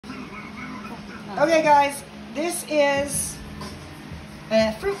Okay guys, this is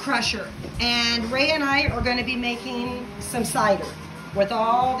a fruit crusher, and Ray and I are going to be making some cider with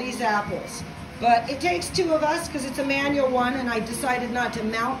all these apples. But it takes two of us because it's a manual one, and I decided not to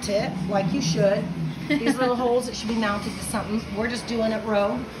mount it like you should. These little holes that should be mounted to something. We're just doing it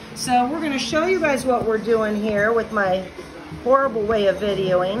rogue. So we're going to show you guys what we're doing here with my horrible way of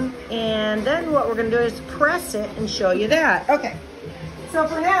videoing, and then what we're going to do is press it and show you that. Okay, so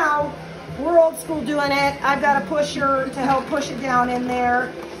for now, we're old school doing it. I've got a pusher to help push it down in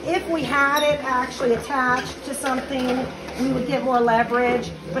there. If we had it actually attached to something, we would get more leverage,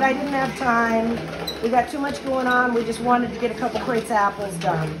 but I didn't have time. We got too much going on. We just wanted to get a couple crates of apples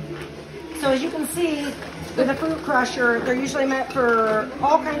done. So as you can see, with a fruit crusher, they're usually meant for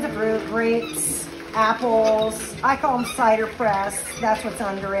all kinds of fruit, grapes, apples. I call them cider press. That's what's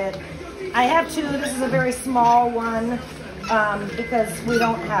under it. I have two. This is a very small one because we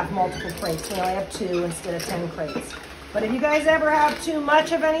don't have multiple crates. We only have two instead of 10 crates. But if you guys ever have too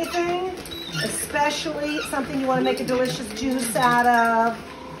much of anything, especially something you want to make a delicious juice out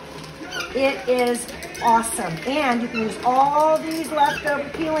of, it is awesome. And you can use all these leftover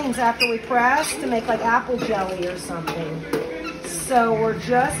peelings after we press to make like apple jelly or something. So we're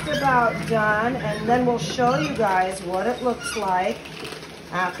just about done, and then we'll show you guys what it looks like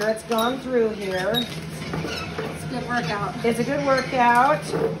after it's gone through here. It's a good workout. It's a good workout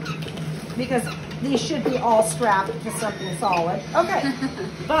because these should be all strapped to something solid. Okay,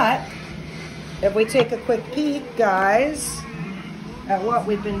 but if we take a quick peek, guys, at what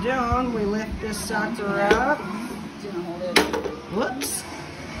we've been doing, we lift this sucker up. Whoops.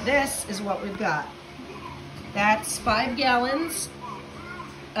 This is what we've got. That's 5 gallons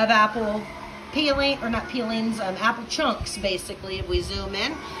of apple peeling, or not peelings, apple chunks, basically, if we zoom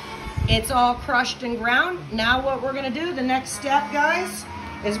in. It's all crushed and ground. Now what we're gonna do, the next step, guys,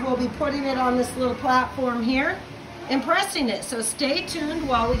 is we'll be putting it on this little platform here and pressing it. So stay tuned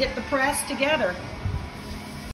while we get the press together.